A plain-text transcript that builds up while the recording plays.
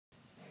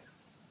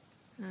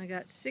I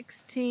got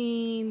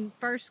 16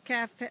 first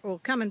calf, well,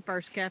 coming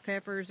first calf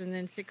heifers, and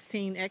then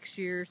 16 X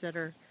years that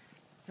are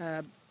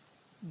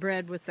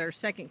bred with their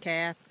second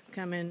calf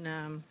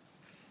coming.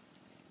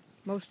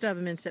 Most of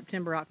them in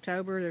September,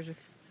 October. There's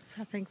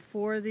I think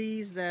 4 of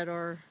these that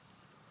are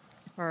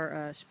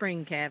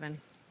spring calving.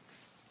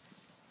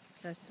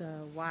 That's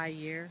a Y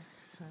year,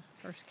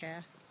 first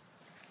calf,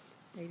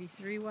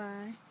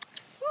 83Y.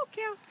 Woo,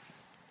 cow!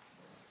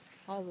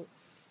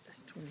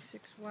 That's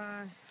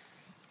 26Y.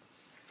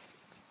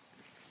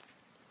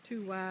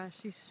 2Y.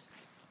 She's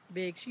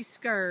big. She's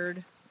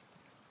scurred.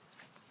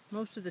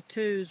 Most of the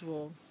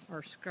 2s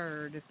are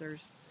scurred if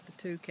there's the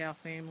 2 cow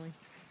family.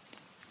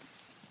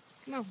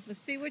 Come on, let's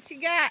see what you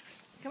got.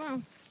 Come on.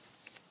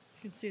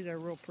 You can see they're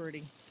real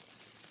pretty.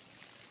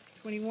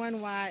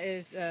 21Y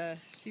is,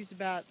 she's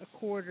about a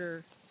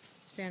quarter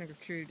Santa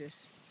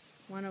Gertrudis.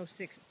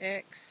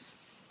 106X,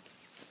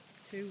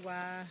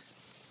 2Y.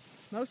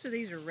 Most of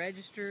these are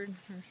registered.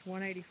 There's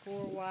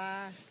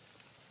 184Y,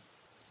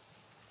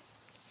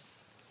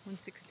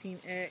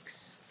 116X.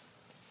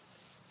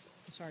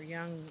 It's our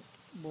young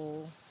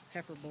bull,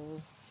 heifer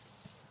bull.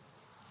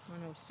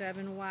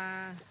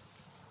 107Y,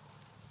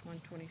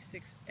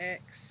 126X.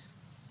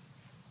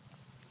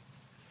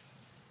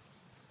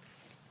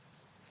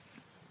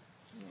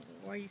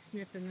 Why are you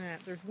sniffing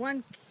that? There's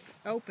one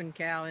open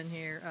cow in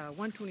here,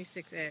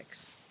 126X.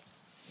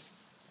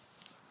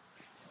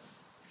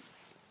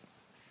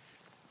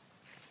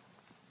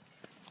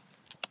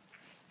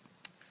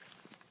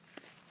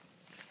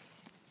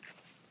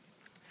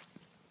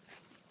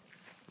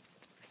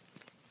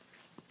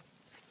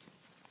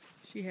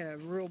 She had a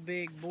real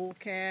big bull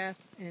calf,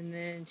 and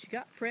then she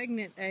got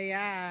pregnant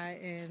AI,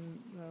 and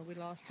we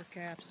lost her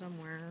calf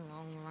somewhere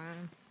along the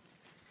line.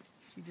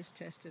 She just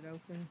tested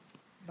open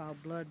by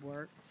blood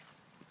work.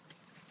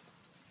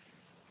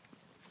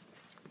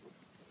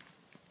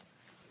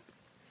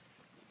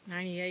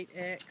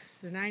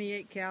 '98X, the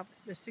 98 calf,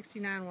 the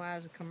 69Y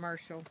is a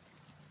commercial.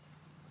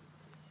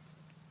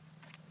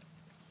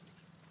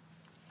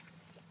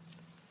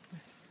 I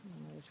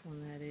don't know which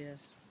one that is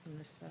from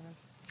this side.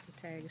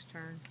 The tag is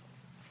turned.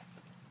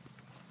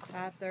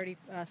 530,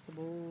 that's the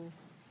bull.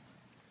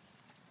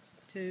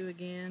 2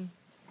 again,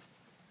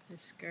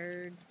 is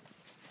scurred.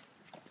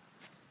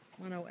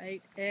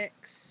 108X.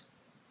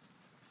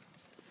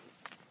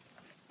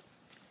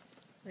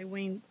 They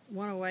wean,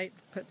 108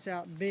 puts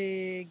out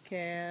big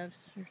calves.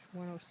 There's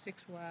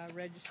 106Y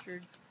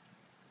registered.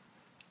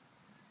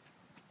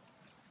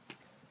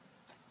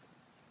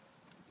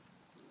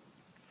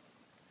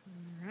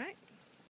 All right.